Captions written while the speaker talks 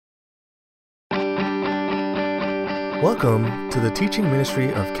Welcome to the teaching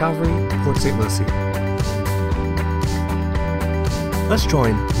ministry of Calvary, Port St. Lucie. Let's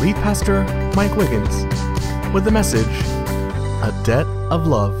join lead pastor Mike Wiggins with the message, A Debt of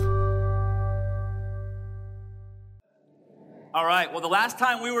Love. All right, well, the last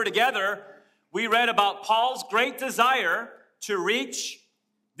time we were together, we read about Paul's great desire to reach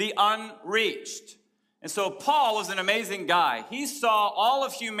the unreached. And so Paul was an amazing guy. He saw all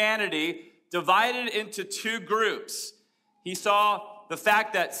of humanity divided into two groups. He saw the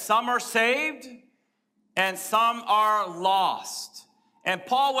fact that some are saved and some are lost. And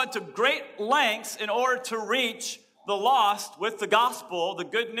Paul went to great lengths in order to reach the lost with the gospel, the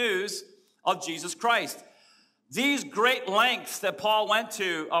good news of Jesus Christ. These great lengths that Paul went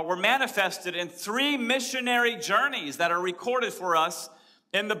to were manifested in 3 missionary journeys that are recorded for us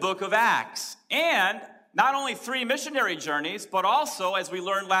in the book of Acts. And not only 3 missionary journeys, but also, as we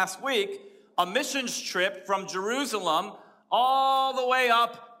learned last week, a missions trip from Jerusalem all the way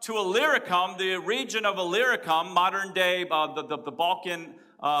up to Illyricum, the region of Illyricum, modern day, the Balkan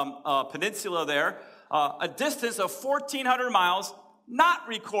peninsula there, a distance of 1,400 miles, not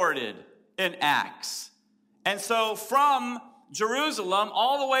recorded in Acts. And so from Jerusalem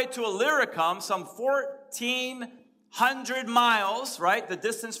all the way to Illyricum, some 1,400 miles, right? The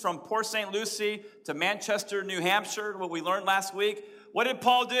distance from Port St. Lucie to Manchester, New Hampshire, what we learned last week. What did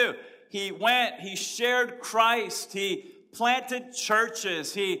Paul do? He went, he shared Christ, he planted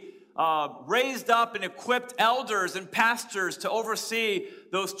churches, he raised up and equipped elders and pastors to oversee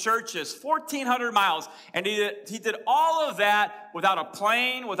those churches, 1,400 miles. And he did all of that without a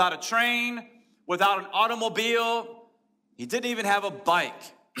plane, without a train, without an automobile. He didn't even have a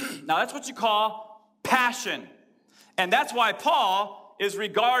bike. Now that's what you call passion. And that's why Paul is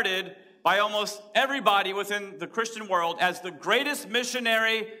regarded by almost everybody within the Christian world as the greatest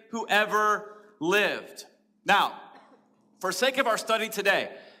missionary who ever lived. Now, for sake of our study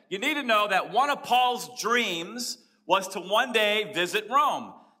today, you need to know that one of Paul's dreams was to one day visit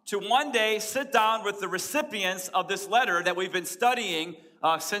Rome, to one day sit down with the recipients of this letter that we've been studying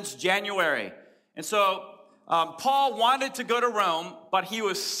since January. And so Paul wanted to go to Rome, but he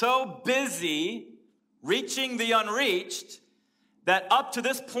was so busy reaching the unreached that up to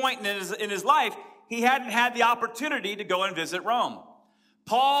this point in his life, he hadn't had the opportunity to go and visit Rome.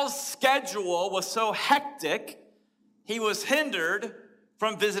 Paul's schedule was so hectic, he was hindered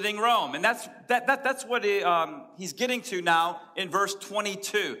from visiting Rome. And that's what he's getting to now in verse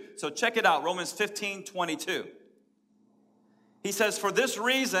 22. So check it out, Romans 15:22. He says, "For this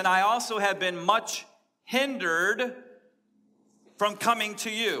reason I also have been much hindered from coming to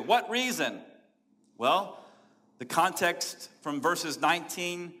you." What reason? Well, the context from verses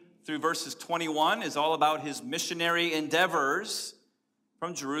 19 through verses 21 is all about his missionary endeavors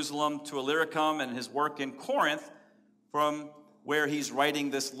from Jerusalem to Illyricum and his work in Corinth, from where he's writing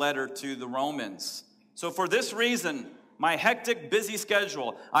this letter to the Romans. So for this reason, my hectic, busy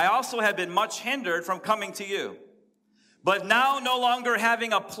schedule, I also have been much hindered from coming to you. But now no longer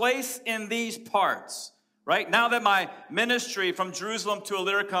having a place in these parts, right? Now that my ministry from Jerusalem to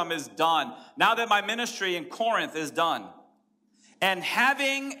Illyricum is done, now that my ministry in Corinth is done, and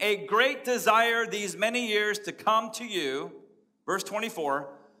having a great desire these many years to come to you, verse 24,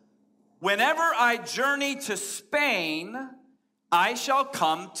 whenever I journey to Spain, I shall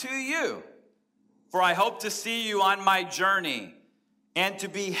come to you, for I hope to see you on my journey and to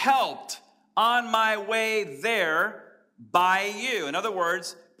be helped on my way there by you. In other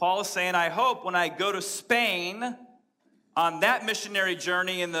words, Paul is saying, I hope when I go to Spain on that missionary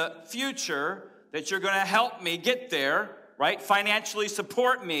journey in the future that you're going to help me get there, right? Financially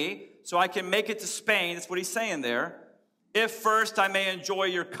support me so I can make it to Spain. That's what he's saying there. If first I may enjoy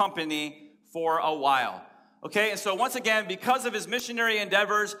your company for a while. Okay, and so once again, because of his missionary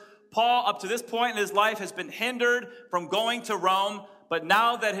endeavors, Paul, up to this point in his life, has been hindered from going to Rome. But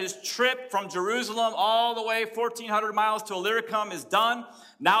now that his trip from Jerusalem all the way 1,400 miles to Illyricum is done,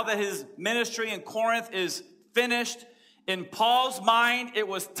 now that his ministry in Corinth is finished, in Paul's mind, it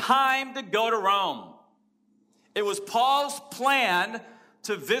was time to go to Rome. It was Paul's plan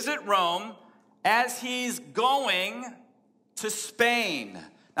to visit Rome as he's going to Spain.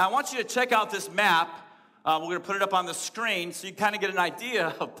 Now, I want you to check out this map. We're going to put it up on the screen so you kind of get an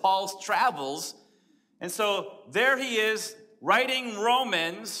idea of Paul's travels. And so there he is, writing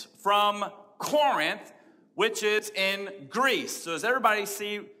Romans from Corinth, which is in Greece. So does everybody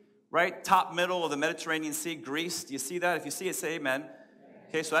see, right, top middle of the Mediterranean Sea, Greece? Do you see that? If you see it, say amen.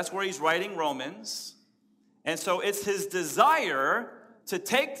 Okay, so that's where he's writing Romans. And so it's his desire to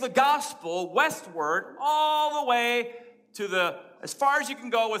take the gospel westward all the way to the as far as you can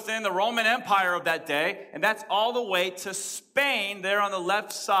go within the Roman Empire of that day, and that's all the way to Spain there on the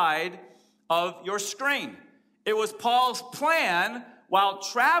left side of your screen. It was Paul's plan while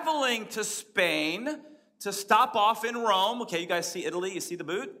traveling to Spain to stop off in Rome. Okay, you guys see Italy? You see the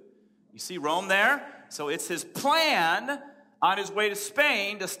boot? You see Rome there? So it's his plan on his way to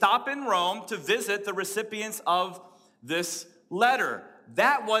Spain to stop in Rome to visit the recipients of this letter.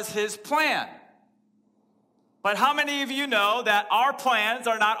 That was his plan. But how many of you know that our plans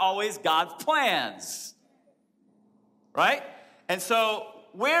are not always God's plans? Right? And so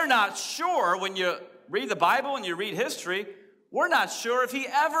we're not sure, when you read the Bible and you read history, we're not sure if he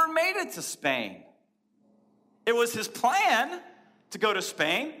ever made it to Spain. It was his plan to go to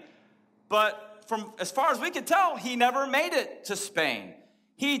Spain, but from as far as we can tell, he never made it to Spain.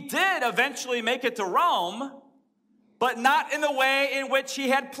 He did eventually make it to Rome, but not in the way in which he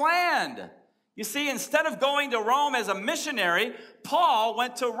had planned. You see, instead of going to Rome as a missionary, Paul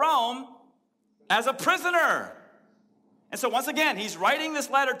went to Rome as a prisoner. And so once again, he's writing this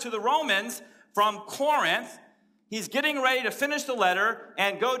letter to the Romans from Corinth. He's getting ready to finish the letter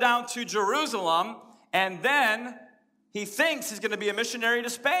and go down to Jerusalem, and then he thinks he's going to be a missionary to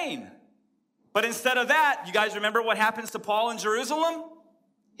Spain. But instead of that, you guys remember what happens to Paul in Jerusalem?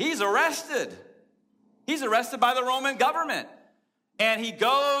 He's arrested. He's arrested by the Roman government. And he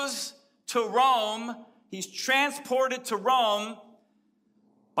goes to Rome. He's transported to Rome.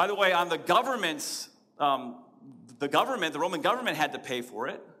 By the way, on the government's, the Roman government had to pay for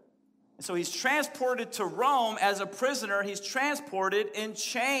it. And so he's transported to Rome as a prisoner. He's transported in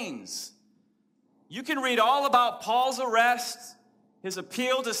chains. You can read all about Paul's arrest, his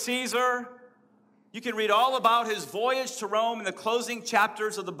appeal to Caesar. You can read all about his voyage to Rome in the closing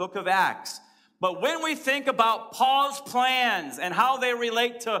chapters of the book of Acts. But when we think about Paul's plans and how they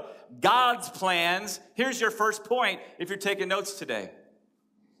relate to God's plans, here's your first point if you're taking notes today.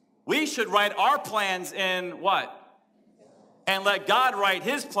 We should write our plans in what? And let God write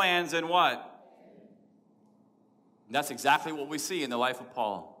his plans in what? And that's exactly what we see in the life of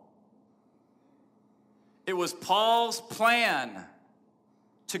Paul. It was Paul's plan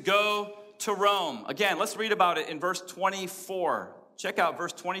to go to Rome. Again, let's read about it in verse 24. Check out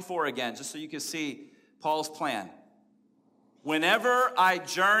verse 24 again, just so you can see Paul's plan. Whenever I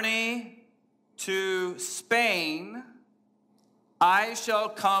journey to Spain, I shall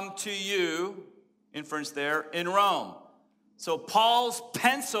come to you, inference there, in Rome. So Paul's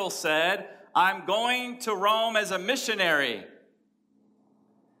pencil said, I'm going to Rome as a missionary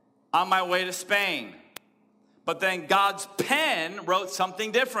on my way to Spain. But then God's pen wrote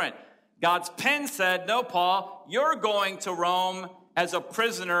something different. God's pen said, no, Paul, you're going to Rome as a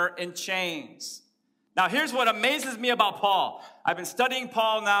prisoner in chains. Now, here's what amazes me about Paul. I've been studying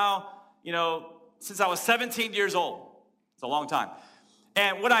Paul now, since I was 17 years old. It's a long time.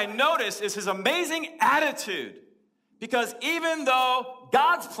 And what I notice is his amazing attitude. Because even though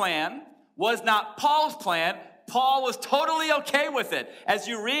God's plan was not Paul's plan, Paul was totally okay with it. As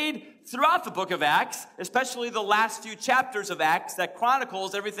you read throughout the book of Acts, especially the last few chapters of Acts that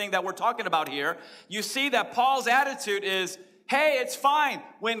chronicles everything that we're talking about here, you see that Paul's attitude is, hey, it's fine.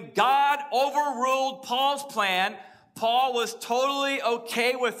 When God overruled Paul's plan, Paul was totally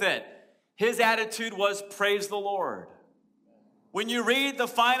okay with it. His attitude was, praise the Lord. When you read the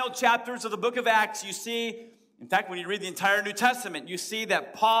final chapters of the book of Acts, you see, in fact, when you read the entire New Testament, you see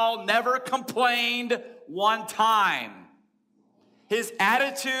that Paul never complained one time. His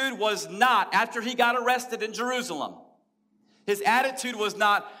attitude was not, after he got arrested in Jerusalem, his attitude was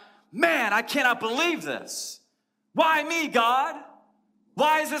not, man, I cannot believe this. Why me, God?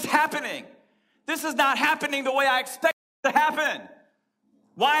 Why is this happening? This is not happening the way I expected it to happen.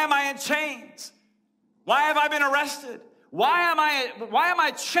 Why am I in chains? Why have I been arrested? Why am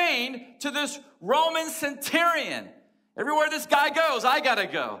I chained to this Roman centurion? Everywhere this guy goes, I gotta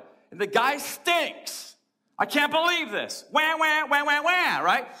go. And the guy stinks. I can't believe this. Wah, wah, wah, wah, wah,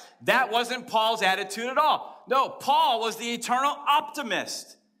 right? That wasn't Paul's attitude at all. No, Paul was the eternal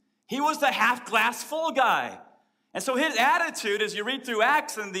optimist. He was the half-glass full guy. And so his attitude, as you read through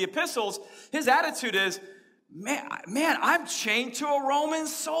Acts and the epistles, his attitude is, man, I'm chained to a Roman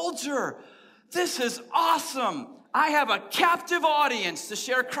soldier. This is awesome. I have a captive audience to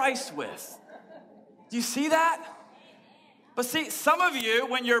share Christ with. Do you see that? But see, some of you,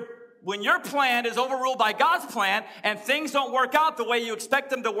 when your plan is overruled by God's plan and things don't work out the way you expect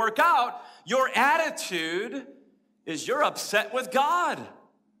them to work out, your attitude is you're upset with God.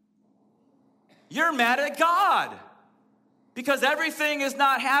 You're mad at God because everything is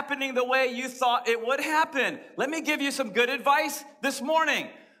not happening the way you thought it would happen. Let me give you some good advice this morning.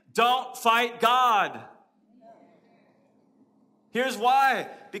 Don't fight God. Here's why.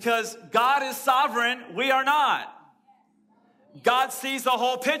 Because God is sovereign, we are not. God sees the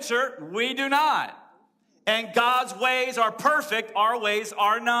whole picture, we do not. And God's ways are perfect, our ways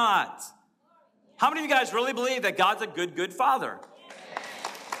are not. How many of you guys really believe that God's a good father?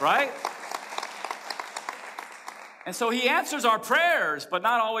 Right? And so he answers our prayers, but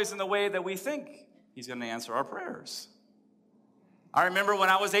not always in the way that we think he's going to answer our prayers. I remember when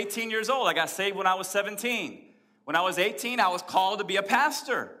I was 18 years old, I got saved when I was 17. When I was 18, I was called to be a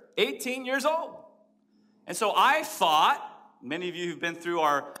pastor, 18 years old. And so I thought, many of you who've been through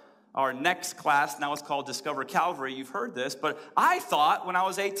our next class, now it's called Discover Calvary, you've heard this, but I thought when I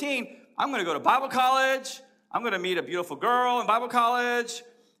was 18, I'm going to go to Bible college, I'm going to meet a beautiful girl in Bible college,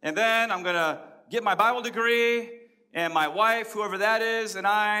 and then I'm going to get my Bible degree, and my wife, whoever that is, and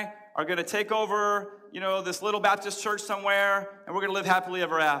I are going to take over, this little Baptist church somewhere, and we're going to live happily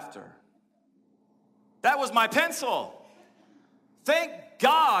ever after. That was my pencil. Thank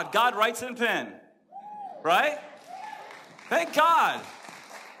God, God writes in pen, right? Thank God.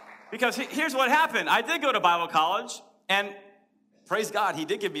 Because here's what happened. I did go to Bible college, and praise God, he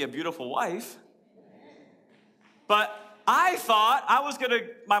did give me a beautiful wife. But I thought I was going to,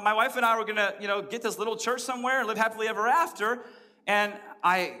 my wife and I were going to, get this little church somewhere and live happily ever after. And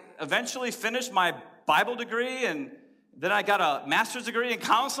I eventually finished my Bible degree, and then I got a master's degree in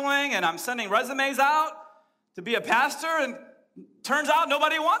counseling, and I'm sending resumes out to be a pastor, and turns out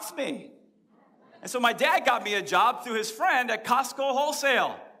nobody wants me. And so my dad got me a job through his friend at Costco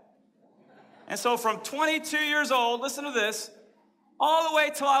Wholesale. And so from 22 years old, listen to this, all the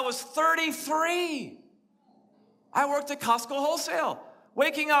way till I was 33, I worked at Costco Wholesale,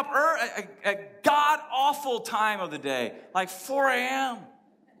 waking up at god-awful time of the day, like 4 a.m.,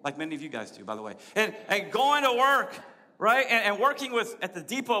 like many of you guys do, by the way, and going to work, right, and working at the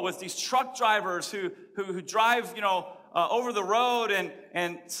depot with these truck drivers who drive, over the road,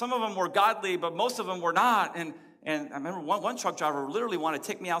 and some of them were godly, but most of them were not, and I remember one truck driver literally wanted to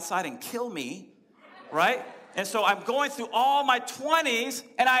take me outside and kill me, right? And so I'm going through all my 20s,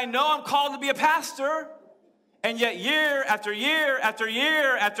 and I know I'm called to be a pastor, and yet year after year after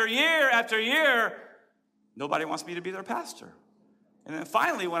year after year after year, nobody wants me to be their pastor. And then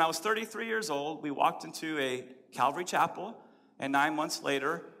finally, when I was 33 years old, we walked into a Calvary Chapel, and 9 months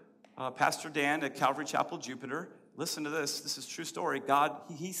later, Pastor Dan at Calvary Chapel, Jupiter, listen to this. This is a true story. God,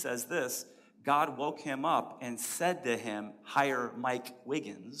 he says this, God woke him up and said to him, hire Mike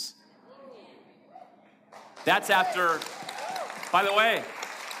Wiggins. That's after, by the way,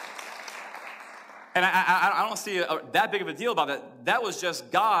 and I don't see that big of a deal about that. That was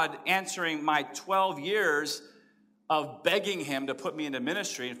just God answering my 12 years of begging him to put me into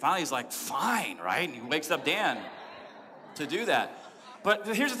ministry. And finally he's like, fine, right? And he wakes up Dan to do that. But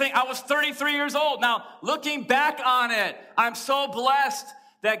here's the thing. I was 33 years old. Now, looking back on it, I'm so blessed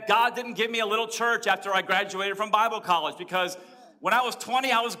that God didn't give me a little church after I graduated from Bible college, because when I was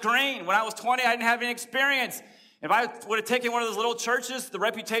 20, I was green. When I was 20, I didn't have any experience. If I would have taken one of those little churches, the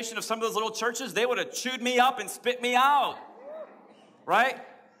reputation of some of those little churches, they would have chewed me up and spit me out, right?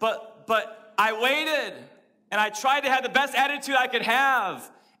 But I waited, and I tried to have the best attitude I could have,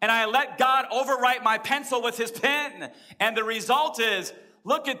 and I let God overwrite my pencil with his pen, and the result is,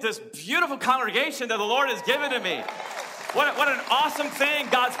 look at this beautiful congregation that the Lord has given to me. What an awesome thing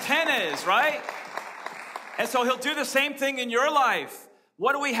God's pen is, right? And so he'll do the same thing in your life.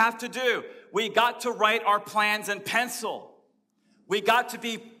 What do we have to do? We got to write our plans in pencil. We got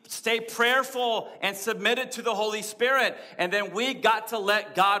to stay prayerful and submitted to the Holy Spirit. And then we got to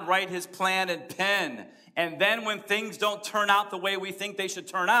let God write his plan in pen. And then when things don't turn out the way we think they should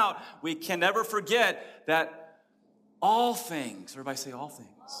turn out, we can never forget that all things, everybody say all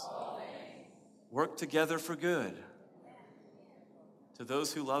things, work together for good to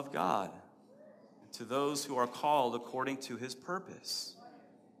those who love God, to those who are called according to his purpose.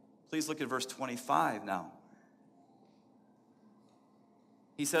 Please look at verse 25 now.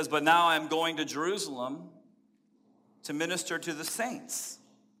 He says, but now I'm going to Jerusalem to minister to the saints.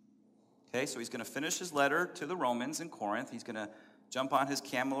 Okay, so he's going to finish his letter to the Romans in Corinth. He's going to jump on his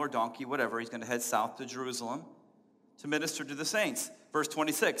camel or donkey, whatever. He's going to head south to Jerusalem to minister to the saints. Verse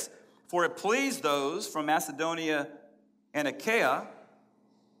 26, for it pleased those from Macedonia and Achaia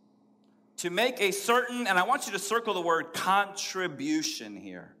to make a certain, and I want you to circle the word contribution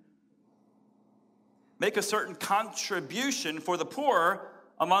here. Make a certain contribution for the poor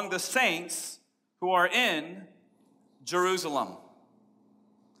among the saints who are in Jerusalem.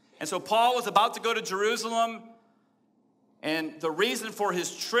 And so Paul was about to go to Jerusalem, and the reason for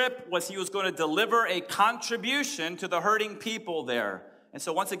his trip was he was going to deliver a contribution to the hurting people there. And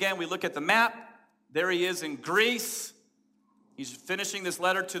so once again, we look at the map. There he is in Greece. He's finishing this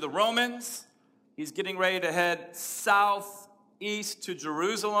letter to the Romans. He's getting ready to head southeast to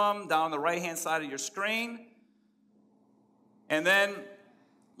Jerusalem, down the right-hand side of your screen. And then,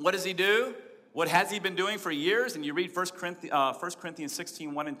 what does he do? What has he been doing for years? And you read 1 Corinthians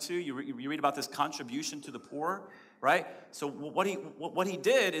 16, 1 and 2. You read about this contribution to the poor, right? So what he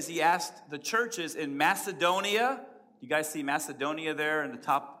did is he asked the churches in Macedonia. You guys see Macedonia there in the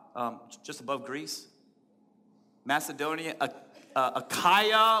top, just above Greece? Macedonia,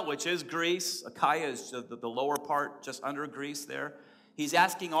 Achaia, which is Greece. Achaia is the lower part, just under Greece there. He's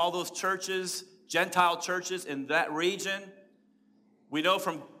asking all those churches, Gentile churches in that region. We know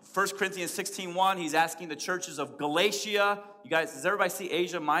from 1 Corinthians 16:1, he's asking the churches of Galatia. You guys, does everybody see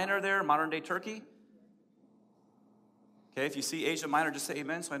Asia Minor there, modern-day Turkey? Okay, if you see Asia Minor, just say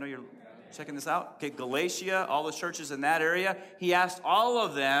amen, so I know you're checking this out. Okay, Galatia, all the churches in that area. He asked all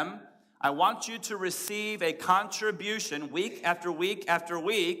of them, I want you to receive a contribution week after week after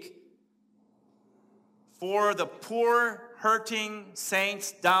week for the poor, hurting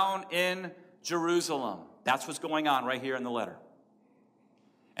saints down in Jerusalem. That's what's going on right here in the letter.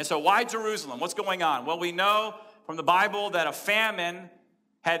 And so why Jerusalem? What's going on? Well, we know from the Bible that a famine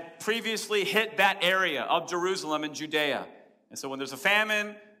had previously hit that area of Jerusalem in Judea. And so when there's a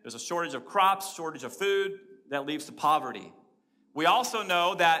famine, there's a shortage of crops, shortage of food, that leads to poverty. We also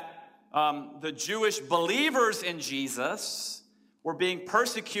know that the Jewish believers in Jesus were being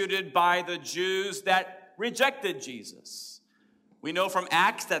persecuted by the Jews that rejected Jesus. We know from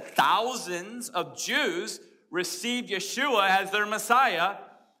Acts that thousands of Jews received Yeshua as their Messiah,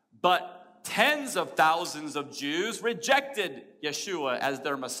 but tens of thousands of Jews rejected Yeshua as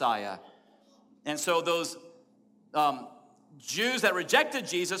their Messiah. And so those Jews that rejected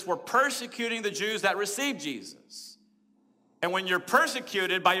Jesus were persecuting the Jews that received Jesus. And when you're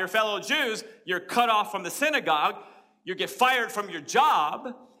persecuted by your fellow Jews, you're cut off from the synagogue, you get fired from your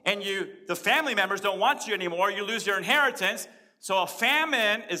job, and the family members don't want you anymore, you lose your inheritance. So a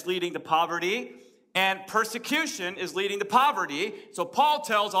famine is leading to poverty, and persecution is leading to poverty. So Paul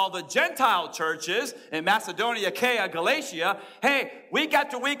tells all the Gentile churches in Macedonia, Achaia, Galatia, hey, week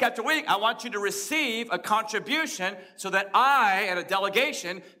after week after week, I want you to receive a contribution so that I, and a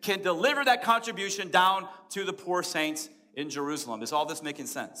delegation, can deliver that contribution down to the poor saints in Jerusalem. Is all this making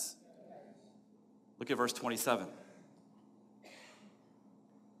sense? Look at verse 27.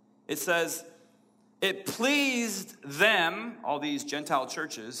 It says, it pleased them, all these Gentile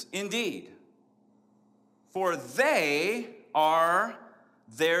churches, indeed, for they are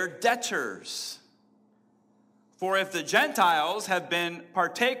their debtors. For if the Gentiles have been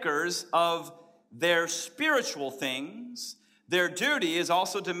partakers of their spiritual things, their duty is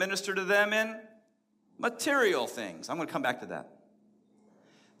also to minister to them in material things. I'm going to come back to that.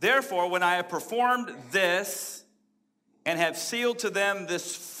 Therefore, when I have performed this and have sealed to them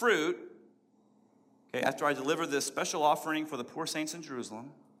this fruit, okay, after I deliver this special offering for the poor saints in Jerusalem,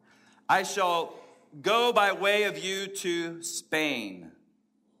 I shall go by way of you to Spain.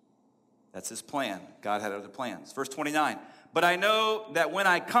 That's his plan. God had other plans. Verse 29. But I know that when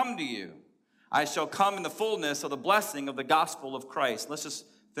I come to you, I shall come in the fullness of the blessing of the gospel of Christ. Let's just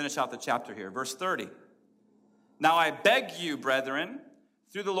finish out the chapter here. Verse 30. Now I beg you, brethren,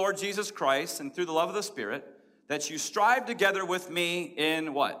 through the Lord Jesus Christ and through the love of the Spirit, that you strive together with me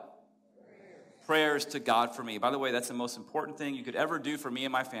in what? Prayers to God for me. By the way, that's the most important thing you could ever do for me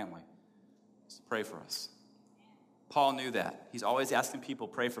and my family. To pray for us. Paul knew that. He's always asking people,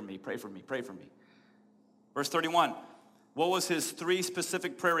 pray for me, pray for me, pray for me. Verse 31, what was his 3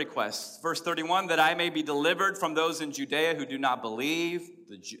 specific prayer requests? Verse 31, that I may be delivered from those in Judea who do not believe,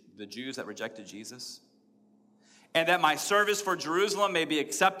 the Jews that rejected Jesus. And that my service for Jerusalem may be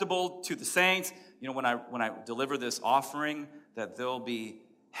acceptable to the saints. You know, when I deliver this offering, that they'll be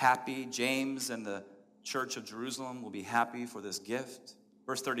happy. James and the church of Jerusalem will be happy for this gift.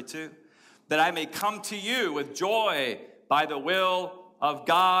 Verse 32, that I may come to you with joy by the will of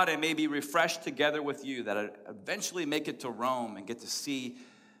God and may be refreshed together with you, that I eventually make it to Rome and get to see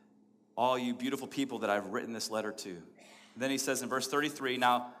all you beautiful people that I've written this letter to. And then he says in verse 33,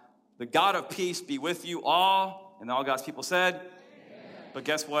 now the God of peace be with you all, and all God's people said, amen. But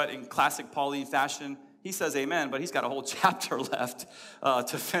guess what? In classic Pauline fashion, he says amen, but he's got a whole chapter left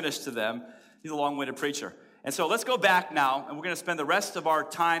to finish to them. He's a long-winded preacher. And so let's go back now, and we're going to spend the rest of our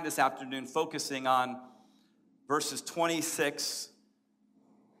time this afternoon focusing on verses 26,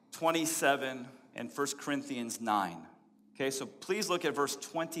 27, and 1 Corinthians 9. Okay, so please look at verse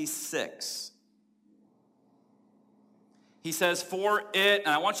 26. He says, for it,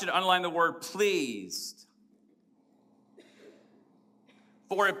 and I want you to underline the word pleased.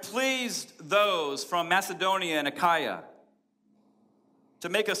 For it pleased those from Macedonia and Achaia to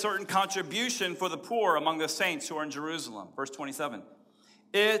make a certain contribution for the poor among the saints who are in Jerusalem. Verse 27.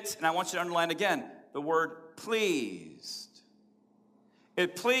 And I want you to underline again, the word pleased.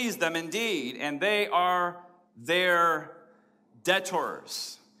 It pleased them indeed, and they are their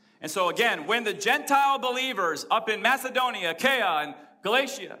debtors. And so again, when the Gentile believers up in Macedonia, Achaia, and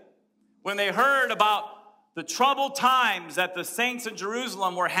Galatia, when they heard about the troubled times that the saints in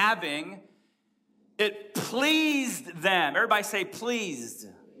Jerusalem were having, it pleased them. Everybody say pleased.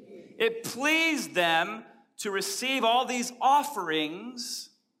 It pleased them to receive all these offerings,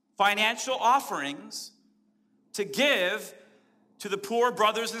 financial offerings, to give to the poor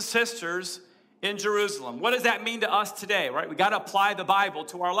brothers and sisters in Jerusalem. What does that mean to us today, right? We got to apply the Bible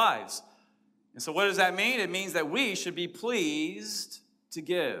to our lives. And so what does that mean? It means that we should be pleased to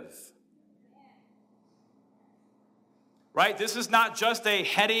give. Right? This is not just a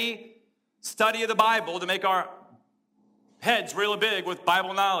heady study of the Bible to make our heads really big with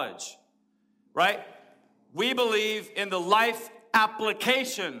Bible knowledge. Right? We believe in the life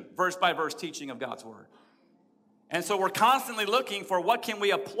application, verse by verse teaching of God's word. And so we're constantly looking for what can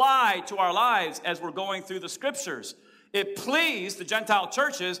we apply to our lives as we're going through the scriptures. It pleased the Gentile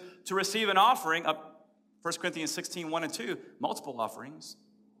churches to receive an offering of 1 Corinthians 16, 1 and 2, multiple offerings.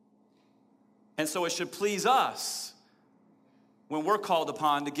 And so it should please us when we're called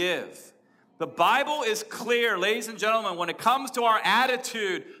upon to give. The Bible is clear, ladies and gentlemen, when it comes to our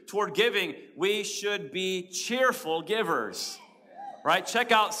attitude toward giving, we should be cheerful givers. Right?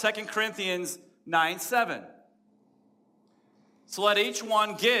 Check out 2 Corinthians 9, 7. So let each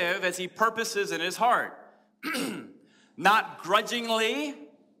one give as he purposes in his heart, not grudgingly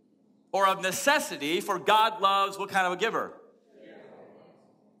or of necessity, for God loves what kind of a giver?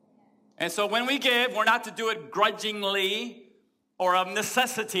 And so when we give, we're not to do it grudgingly or of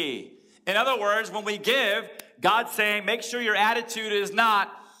necessity. In other words, when we give, God's saying, make sure your attitude is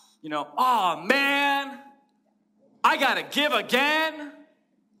not, oh man, I got to give again.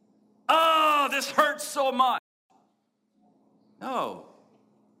 Oh, this hurts so much. No.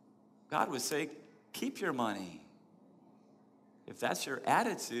 God would say, keep your money. If that's your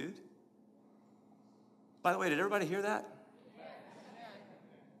attitude. By the way, did everybody hear that?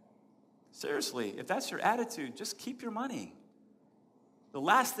 Seriously, if that's your attitude, just keep your money. The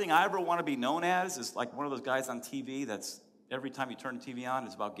last thing I ever want to be known as is like one of those guys on TV that's every time you turn the TV on,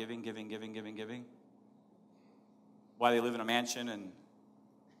 it's about giving. Why they live in a mansion and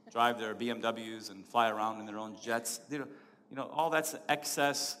drive their BMWs and fly around in their own jets. All that's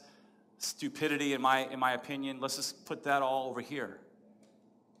excess stupidity in my opinion. Let's just put that all over here.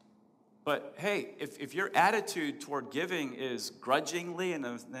 But hey, if your attitude toward giving is grudgingly and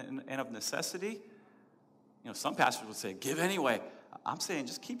of necessity, some pastors would say, give anyway. I'm saying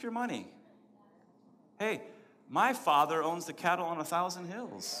just keep your money. Hey, my Father owns the cattle on 1,000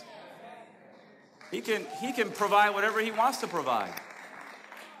 hills. He can provide whatever he wants to provide.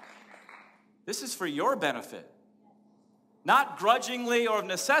 This is for your benefit. Not grudgingly or of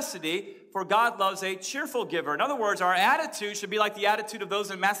necessity, for God loves a cheerful giver. In other words, our attitude should be like the attitude of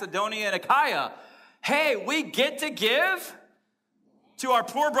those in Macedonia and Achaia. Hey, we get to give to our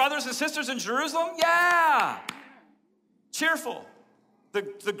poor brothers and sisters in Jerusalem? Yeah. Cheerful.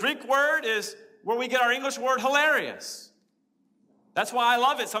 The Greek word is where we get our English word hilarious. That's why I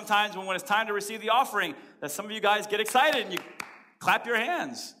love it sometimes when it's time to receive the offering, that some of you guys get excited and you clap your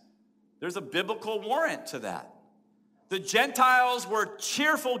hands. There's a biblical warrant to that. The Gentiles were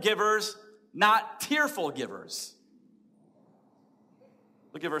cheerful givers, not tearful givers.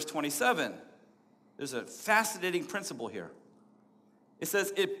 Look at verse 27. There's a fascinating principle here. It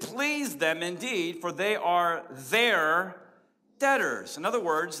says, it pleased them indeed, for they are their debtors. In other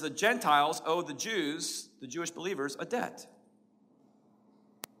words, the Gentiles owe the Jews, the Jewish believers, a debt.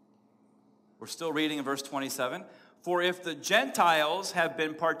 We're still reading in verse 27. For if the Gentiles have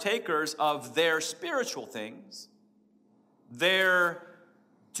been partakers of their spiritual things, their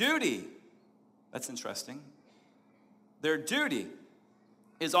duty, that's interesting, their duty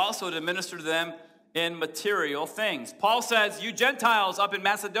is also to minister to them in material things. Paul says, you Gentiles up in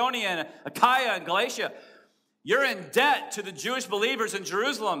Macedonia and Achaia and Galatia, you're in debt to the Jewish believers in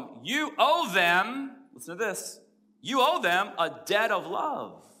Jerusalem. You owe them, listen to this, you owe them a debt of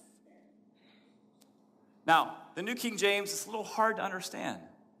love. Now, the New King James is a little hard to understand.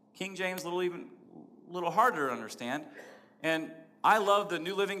 King James a little harder to understand. And I love the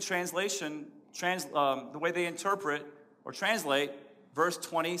New Living Translation, the way they interpret or translate verse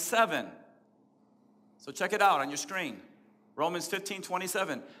 27. So check it out on your screen. Romans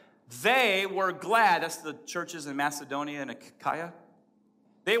 15:27. They were glad, that's the churches in Macedonia and Achaia.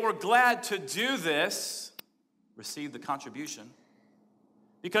 They were glad to do this, receive the contribution,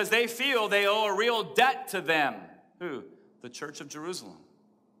 because they feel they owe a real debt to them. Who? The church of Jerusalem.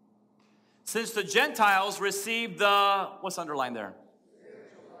 Since the Gentiles received the, what's underlined there?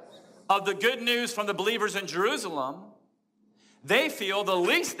 Of the good news from the believers in Jerusalem, they feel the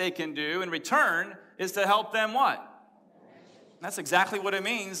least they can do in return is to help them what? That's exactly what it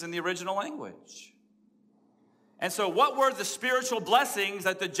means in the original language. And so what were the spiritual blessings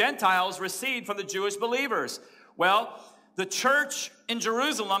that the Gentiles received from the Jewish believers? Well, the church in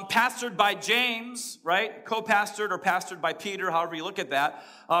Jerusalem, pastored by James, right? Co-pastored or pastored by Peter, however you look at that.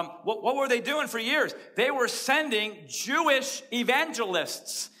 What were they doing for years? They were sending Jewish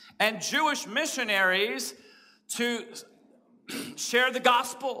evangelists and Jewish missionaries to share the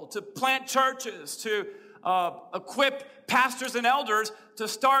gospel, to plant churches, to equip pastors and elders to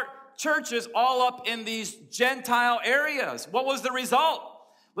start churches all up in these Gentile areas. What was the result?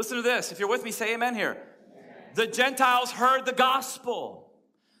 Listen to this. If you're with me, say amen here. The Gentiles heard the gospel.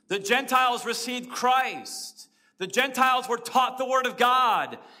 The Gentiles received Christ. The Gentiles were taught the word of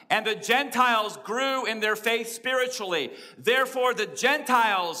God. And the Gentiles grew in their faith spiritually. Therefore, the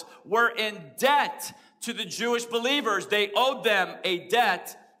Gentiles were in debt to the Jewish believers. They owed them a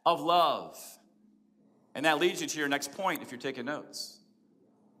debt of love. And that leads you to your next point if you're taking notes.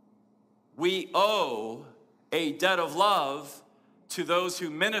 We owe a debt of love to those who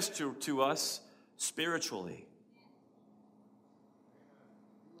minister to us spiritually.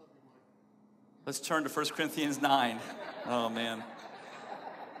 Let's turn to 1 Corinthians 9. Oh, man.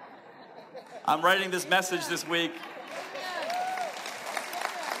 I'm writing this message this week.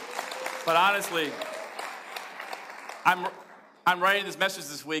 But honestly, I'm writing this message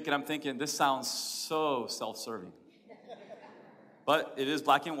this week, and I'm thinking, this sounds so self-serving. But it is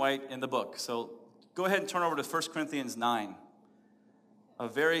black and white in the book. So go ahead and turn over to 1 Corinthians 9. A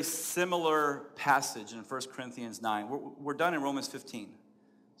very similar passage in 1 Corinthians 9. We're done in Romans 15.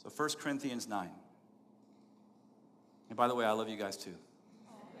 So 1 Corinthians 9. And by the way, I love you guys too.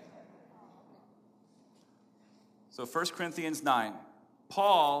 So 1 Corinthians 9.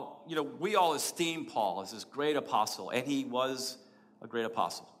 Paul, we all esteem Paul as this great apostle, and he was a great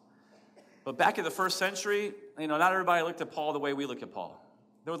apostle. But back in the first century, not everybody looked at Paul the way we look at Paul.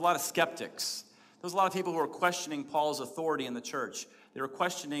 There was a lot of skeptics. There was a lot of people who were questioning Paul's authority in the church. They were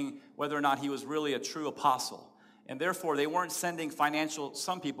questioning whether or not he was really a true apostle. And therefore,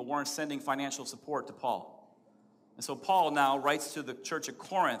 some people weren't sending financial support to Paul. And so Paul now writes to the church at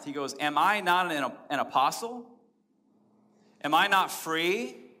Corinth. He goes, am I not an apostle? Am I not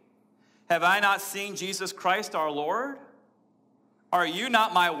free? Have I not seen Jesus Christ our Lord? Are you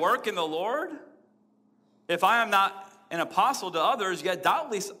not my work in the Lord? If I am not an apostle to others, yet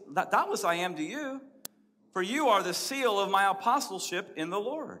doubtless I am to you. For you are the seal of my apostleship in the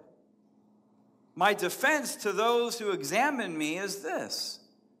Lord. My defense to those who examine me is this.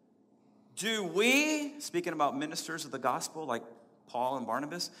 Do we, speaking about ministers of the gospel like Paul and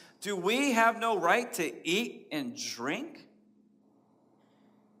Barnabas, do we have no right to eat and drink?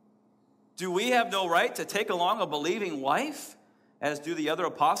 Do we have no right to take along a believing wife, as do the other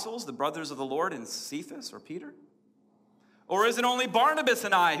apostles, the brothers of the Lord, and Cephas or Peter? Or is it only Barnabas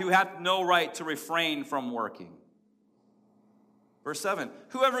and I who have no right to refrain from working? Verse 7,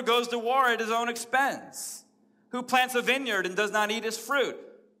 whoever goes to war at his own expense, who plants a vineyard and does not eat its fruit,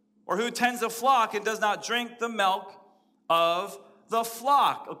 or who tends a flock and does not drink the milk of the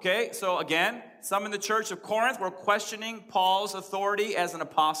flock. Okay, so again, some in the church of Corinth were questioning Paul's authority as an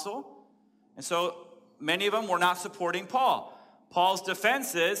apostle, and so many of them were not supporting Paul. Paul's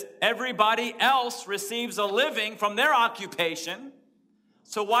defense is everybody else receives a living from their occupation,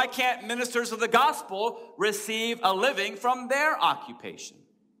 so why can't ministers of the gospel receive a living from their occupation?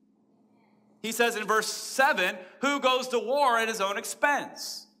 He says in verse 7, who goes to war at his own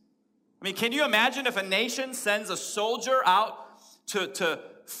expense? I mean, can you imagine if a nation sends a soldier out to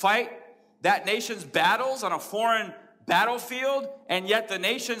fight that nation's battles on a foreign battlefield, and yet the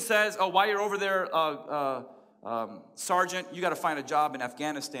nation says, oh, while you're over there, Sergeant, you got to find a job in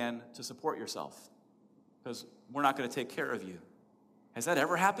Afghanistan to support yourself because we're not going to take care of you. Has that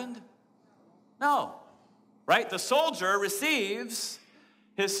ever happened? No. Right? The soldier receives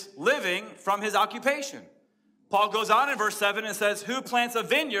his living from his occupation. Paul goes on in verse 7 and says, who plants a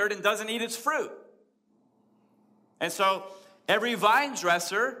vineyard and doesn't eat its fruit? And so every vine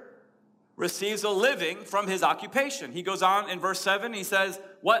dresser receives a living from his occupation. He goes on in verse 7, he says,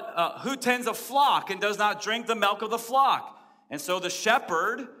 who tends a flock and does not drink the milk of the flock? And so the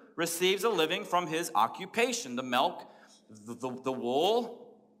shepherd receives a living from his occupation. The milk, the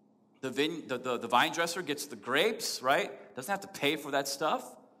wool, the vine dresser gets the grapes, right? Doesn't have to pay for that stuff.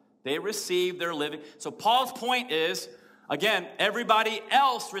 They receive their living. So Paul's point is, Again, everybody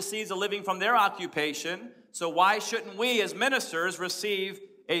else receives a living from their occupation, so why shouldn't we as ministers receive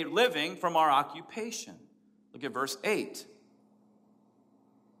a living from our occupation? Look at verse 8.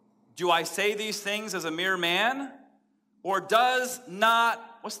 Do I say these things as a mere man? Or does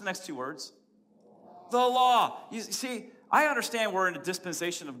not, what's the next two words? The law. You see, I understand we're in a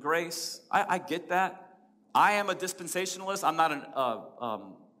dispensation of grace. I get that. I am a dispensationalist. I'm not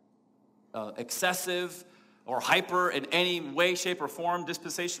an excessive or hyper in any way, shape, or form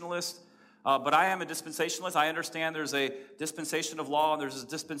dispensationalist. But I am a dispensationalist. I understand there's a dispensation of law and there's a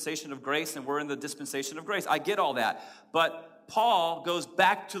dispensation of grace, and we're in the dispensation of grace. I get all that. But Paul goes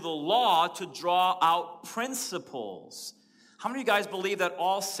back to the law to draw out principles. How many of you guys believe that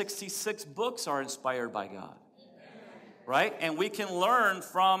all 66 books are inspired by God? Right? And we can learn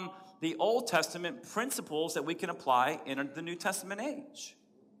from the Old Testament principles that we can apply in the New Testament age.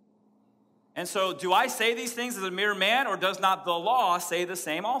 And so, do I say these things as a mere man, or does not the law say the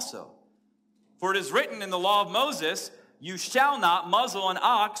same also? For it is written in the law of Moses, you shall not muzzle an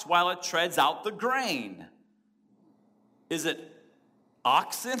ox while it treads out the grain. Is it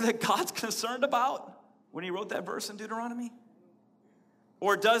oxen that God's concerned about when he wrote that verse in Deuteronomy?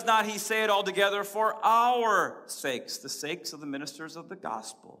 Or does not he say it altogether for our sakes, the sakes of the ministers of the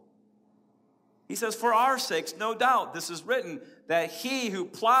gospel? He says, for our sakes, no doubt, this is written, that he who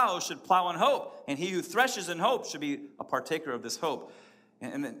plows should plow in hope, and he who threshes in hope should be a partaker of this hope.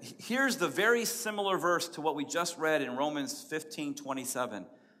 And then here's the very similar verse to what we just read in Romans 15:27.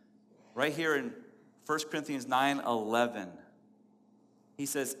 Right here in 1 Corinthians 9:11. He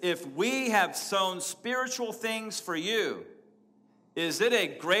says, if we have sown spiritual things for you, is it a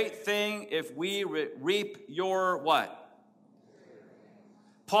great thing if we reap your what?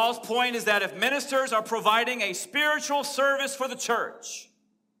 Paul's point is that if ministers are providing a spiritual service for the church,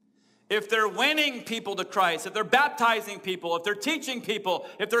 if they're winning people to Christ, if they're baptizing people, if they're teaching people,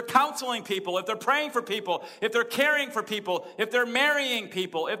 if they're counseling people, if they're praying for people, if they're caring for people, if they're marrying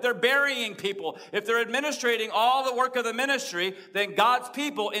people, if they're burying people, if they're administrating all the work of the ministry, then God's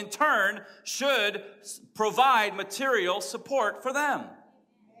people in turn should provide material support for them.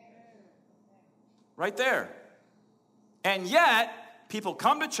 Right there. And yet, people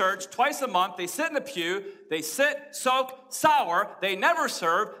come to church twice a month, they sit in the pew, they sit, soak, sour, they never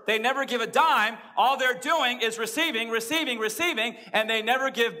serve, they never give a dime. All they're doing is receiving, and they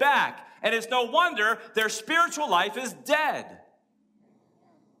never give back. And it's no wonder their spiritual life is dead.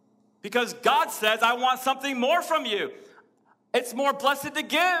 Because God says, I want something more from you. It's more blessed to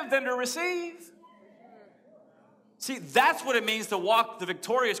give than to receive. See, that's what it means to walk the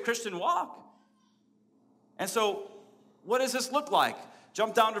victorious Christian walk. And so, what does this look like?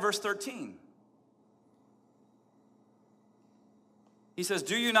 Jump down to verse 13. He says,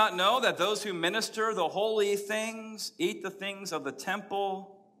 do you not know that those who minister the holy things eat the things of the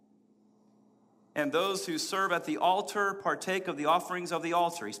temple, and those who serve at the altar partake of the offerings of the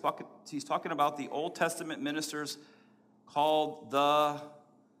altar? He's talking about the Old Testament ministers called the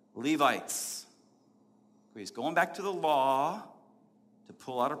Levites. He's going back to the law to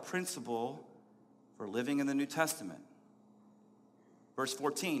pull out a principle for living in the New Testament. Verse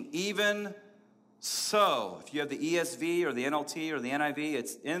 14, even so, if you have the ESV or the NLT or the NIV,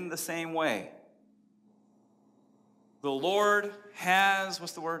 it's in the same way. The Lord has,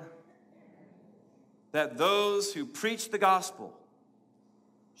 what's the word? That those who preach the gospel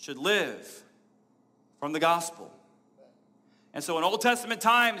should live from the gospel. And so in Old Testament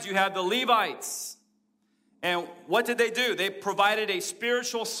times, you have the Levites. And what did they do? They provided a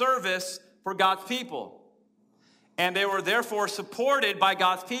spiritual service for God's people. And they were therefore supported by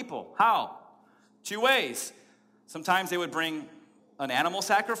God's people. How? Two ways. Sometimes they would bring an animal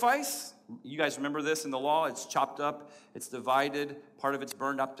sacrifice. You guys remember this in the law. It's chopped up. It's divided. Part of it's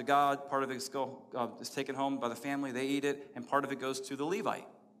burned up to God. Part of it is taken home by the family. They eat it. And part of it goes to the Levite.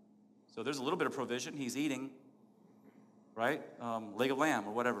 So there's a little bit of provision. He's eating, right? Leg of lamb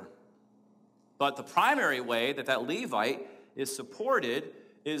or whatever. But the primary way that Levite is supported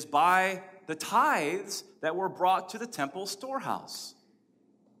is by the tithes that were brought to the temple storehouse.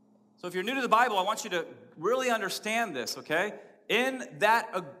 So if you're new to the Bible, I want you to really understand this, okay? In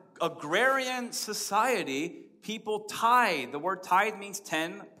that agrarian society, people tithe. The word tithe means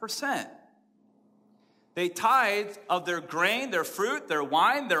 10%. They tithe of their grain, their fruit, their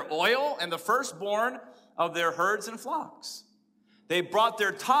wine, their oil, and the firstborn of their herds and flocks. They brought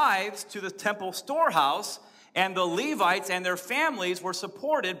their tithes to the temple storehouse, and the Levites and their families were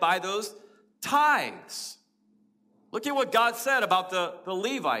supported by those tithes. Look at what God said about the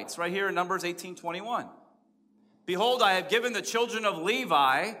Levites right here in Numbers 18:21. Behold, I have given the children of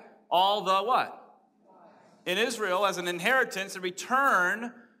Levi all the what? in Israel as an inheritance, in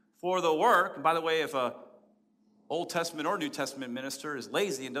return for the work. And by the way, if a Old Testament or New Testament minister is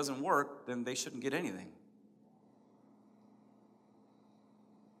lazy and doesn't work, then they shouldn't get anything.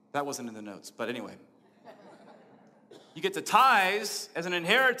 That wasn't in the notes, but anyway. You get the tithes as an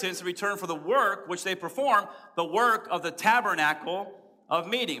inheritance in return for the work which they perform, the work of the tabernacle of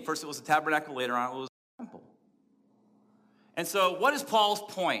meeting. First it was the tabernacle, later on it was the temple. And so what is Paul's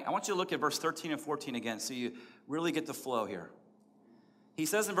point? I want you to look at verse 13 and 14 again so you really get the flow here. He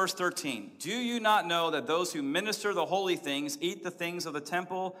says in verse 13, "Do you not know that those who minister the holy things eat the things of the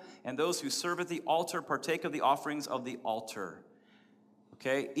temple, and those who serve at the altar partake of the offerings of the altar?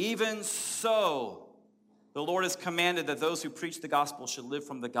 Okay, even so, the Lord has commanded that those who preach the gospel should live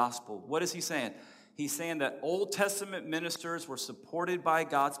from the gospel." What is he saying? He's saying that Old Testament ministers were supported by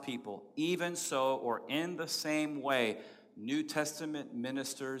God's people. Even so, or in the same way, New Testament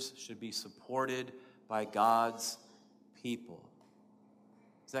ministers should be supported by God's people.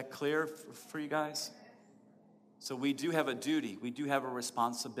 Is that clear for you guys? So we do have a duty. We do have a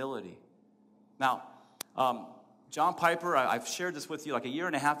responsibility. Now, John Piper, I've shared this with you like a year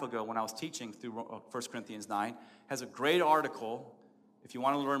and a half ago when I was teaching through 1 Corinthians 9, has a great article, if you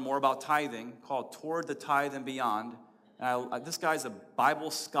want to learn more about tithing, called Toward the Tithe and Beyond. And this guy's a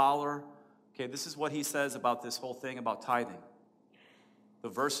Bible scholar. Okay, this is what he says about this whole thing about tithing. The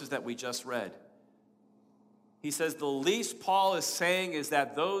verses that we just read. He says, the least Paul is saying is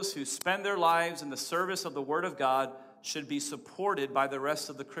that those who spend their lives in the service of the Word of God should be supported by the rest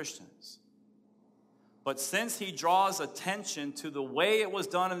of the Christians. But since he draws attention to the way it was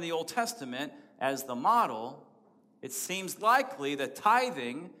done in the Old Testament as the model, it seems likely that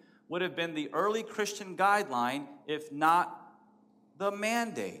tithing would have been the early Christian guideline, if not the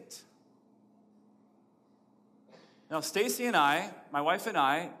mandate. Now, Stacy and I, my wife and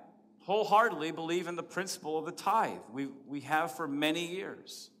I, wholeheartedly believe in the principle of the tithe. We have for many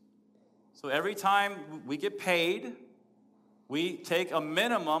years. So every time we get paid, we take a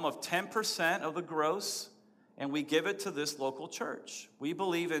minimum of 10% of the gross and we give it to this local church. We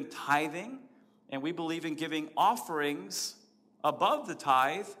believe in tithing and we believe in giving offerings above the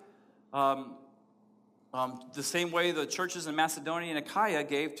tithe the same way the churches in Macedonia and Achaia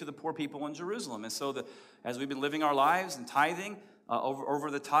gave to the poor people in Jerusalem. And so as we've been living our lives and tithing over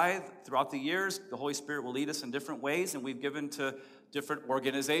the tithe throughout the years, the Holy Spirit will lead us in different ways, and we've given to different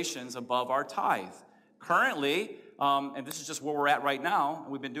organizations above our tithe. Currently, and this is just where we're at right now,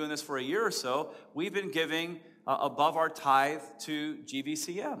 and we've been doing this for a year or so, we've been giving above our tithe to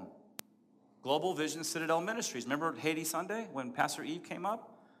GVCM, Global Vision Citadel Ministries. Remember Haiti Sunday when Pastor Eve came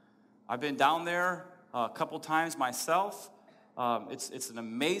up? I've been down there a couple times myself. It's an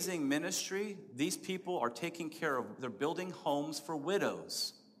amazing ministry. These people are taking care of, they're building homes for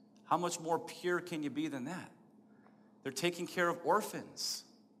widows. How much more pure can you be than that? They're taking care of orphans.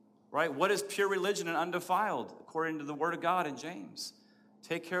 Right? What is pure religion and undefiled, according to the Word of God in James?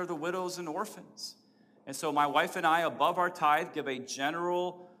 Take care of the widows and orphans. And so my wife and I, above our tithe, give a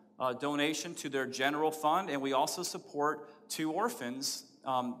general donation to their general fund, and we also support 2 orphans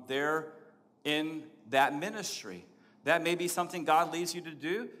there in that ministry. That may be something God leads you to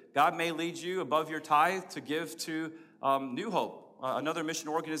do. God may lead you above your tithe to give to New Hope, another mission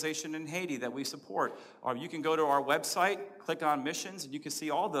organization in Haiti that we support. Or you can go to our website, click on missions, and you can see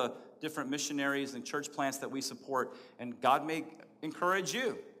all the different missionaries and church plants that we support. And God may encourage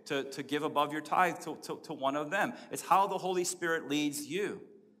you to give above your tithe to one of them. It's how the Holy Spirit leads you.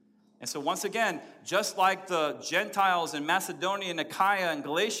 And so once again, just like the Gentiles in Macedonia and Achaia and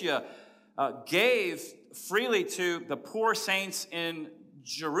Galatia gave freely to the poor saints in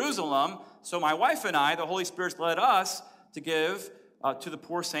Jerusalem, so my wife and I, the Holy Spirit's led us to give to the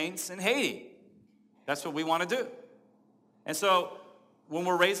poor saints in Haiti. That's what we want to do. And so when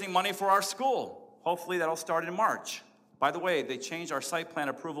we're raising money for our school, hopefully that'll start in March. By the way, they changed our site plan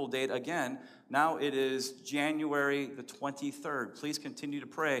approval date again. Now it is January the 23rd. Please continue to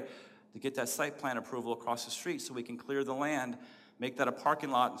pray to get that site plan approval across the street so we can clear the land, make that a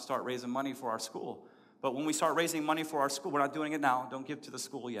parking lot, and start raising money for our school. But when we start raising money for our school, we're not doing it now. Don't give to the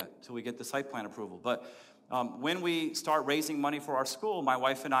school yet until we get the site plan approval. But when we start raising money for our school, my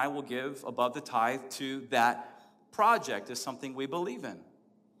wife and I will give above the tithe to that project. Is something we believe in.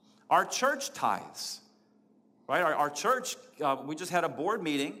 Our church tithes, right? Our church, we just had a board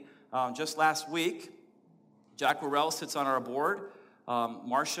meeting just last week. Jack Worrell sits on our board.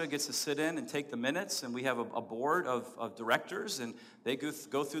 Marcia gets to sit in and take the minutes, and we have a board of directors, and they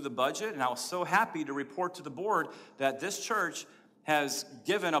go through the budget. And I was so happy to report to the board that this church has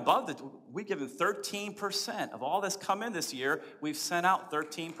given we've given 13% of all that's come in this year. We've sent out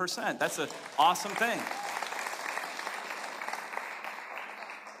 13%. That's an awesome thing.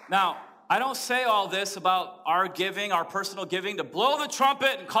 Now, I don't say all this about our giving, our personal giving, to blow the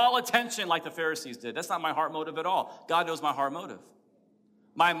trumpet and call attention like the Pharisees did. That's not my heart motive at all. God knows my heart motive.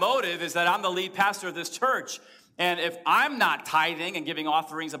 My motive is that I'm the lead pastor of this church. And if I'm not tithing and giving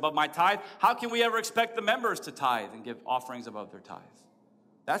offerings above my tithe, how can we ever expect the members to tithe and give offerings above their tithe?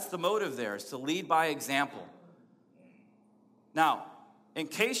 That's the motive there, is to lead by example. Now, in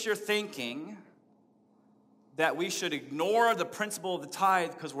case you're thinking that we should ignore the principle of the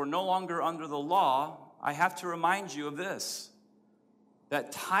tithe because we're no longer under the law, I have to remind you of this,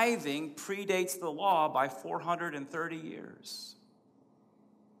 that tithing predates the law by 430 years.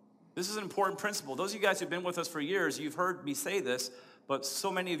 This is an important principle. Those of you guys who've been with us for years, you've heard me say this, but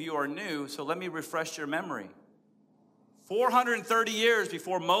so many of you are new, so let me refresh your memory. 430 years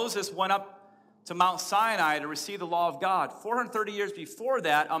before Moses went up to Mount Sinai to receive the law of God, 430 years before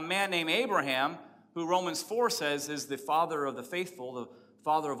that, a man named Abraham, who Romans 4 says is the father of the faithful, the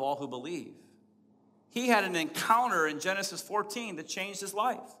father of all who believe. He had an encounter in Genesis 14 that changed his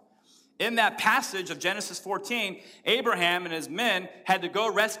life. In that passage of Genesis 14, Abraham and his men had to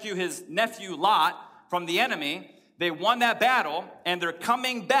go rescue his nephew Lot from the enemy. They won that battle, and they're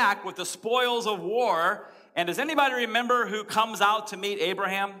coming back with the spoils of war. And does anybody remember who comes out to meet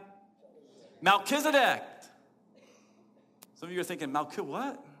Abraham? Melchizedek. Some of you are thinking,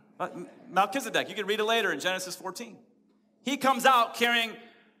 what? Melchizedek. You can read it later in Genesis 14. He comes out carrying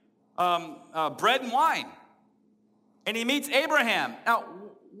bread and wine, and he meets Abraham. Now,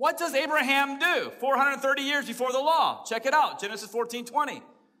 what does Abraham do 430 years before the law? Check it out, Genesis 14:20.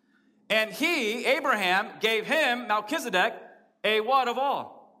 And he, Abraham, gave him, Melchizedek, a what of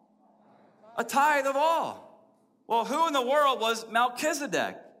all? A tithe of all. Well, who in the world was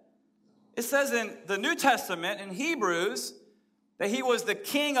Melchizedek? It says in the New Testament, in Hebrews, that he was the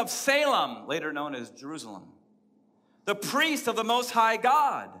king of Salem, later known as Jerusalem, the priest of the Most High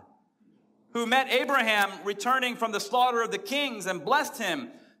God, who met Abraham returning from the slaughter of the kings and blessed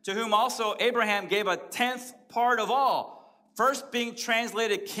him, to whom also Abraham gave a 10th part of all. First being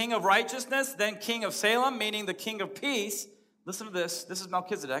translated king of righteousness, then king of Salem, meaning the king of peace. Listen to this. This is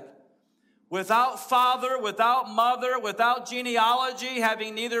Melchizedek. Without father, without mother, without genealogy,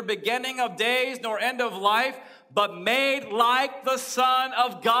 having neither beginning of days nor end of life, but made like the Son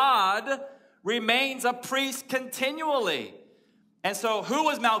of God, remains a priest continually. And so who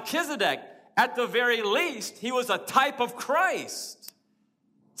was Melchizedek? At the very least, he was a type of Christ.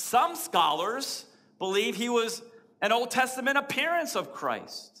 Some scholars believe he was an Old Testament appearance of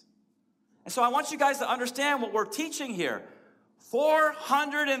Christ. And so I want you guys to understand what we're teaching here.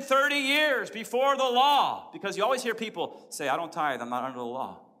 430 years before the law, because you always hear people say, I don't tithe, I'm not under the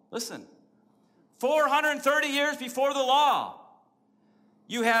law. Listen, 430 years before the law,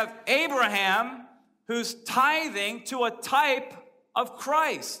 you have Abraham who's tithing to a type of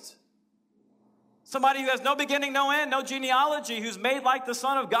Christ. Somebody who has no beginning, no end, no genealogy, who's made like the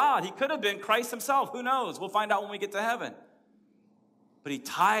Son of God. He could have been Christ himself. Who knows? We'll find out when we get to heaven. But he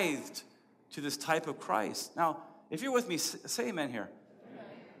tithed to this type of Christ. Now, if you're with me, say amen here. Amen.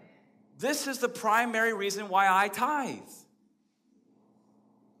 This is the primary reason why I tithe.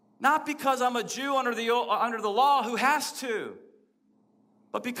 Not because I'm a Jew under the law who has to,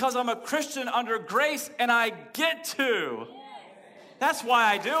 but because I'm a Christian under grace and I get to. That's why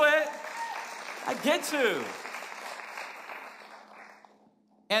I do it. I get to.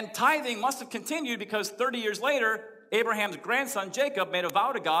 And tithing must have continued because 30 years later, Abraham's grandson Jacob made a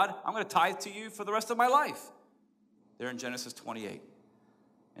vow to God, I'm going to tithe to you for the rest of my life. There in Genesis 28.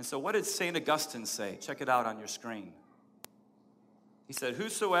 And so what did St. Augustine say? Check it out on your screen. He said,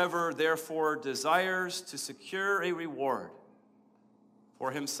 whosoever therefore desires to secure a reward for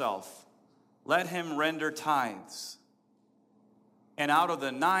himself, let him render tithes. And out of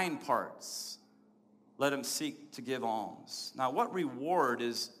the 9 parts, let him seek to give alms. Now, what reward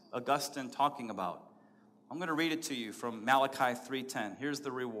is Augustine talking about? I'm going to read it to you from Malachi 3:10. Here's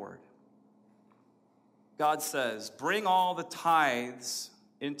the reward. God says, bring all the tithes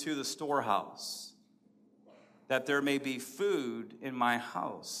into the storehouse, that there may be food in my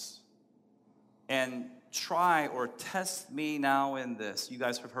house. And try or test me now in this. You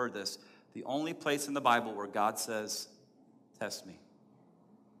guys have heard this. The only place in the Bible where God says, test me.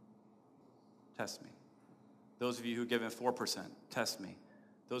 Test me. Those of you who have given 4%, test me.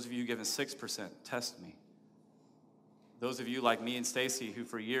 Those of you who have given 6%, test me. Those of you like me and Stacy who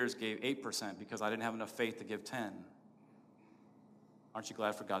for years gave 8% because I didn't have enough faith to give 10. Aren't you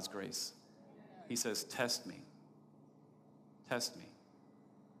glad for God's grace? He says, test me. Test me.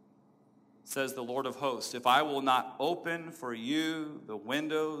 Says the Lord of hosts, if I will not open for you the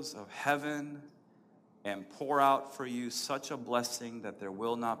windows of heaven and pour out for you such a blessing that there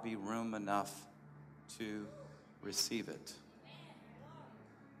will not be room enough to receive it.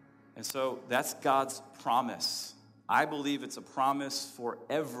 And so that's God's promise. I believe it's a promise for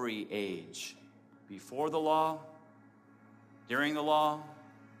every age, before the law, during the law,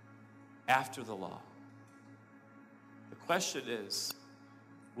 after the law. The question is,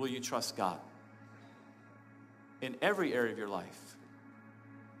 will you trust God in every area of your life,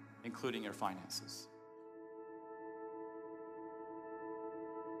 including your finances?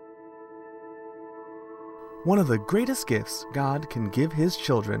 One of the greatest gifts God can give His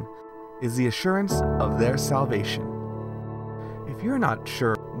children is the assurance of their salvation. If you're not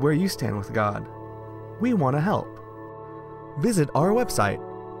sure where you stand with God, we want to help. Visit our website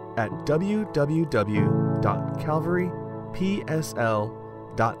at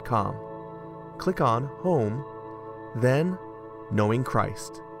www.calvarypsl.com. Click on Home, then Knowing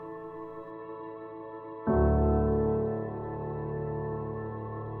Christ.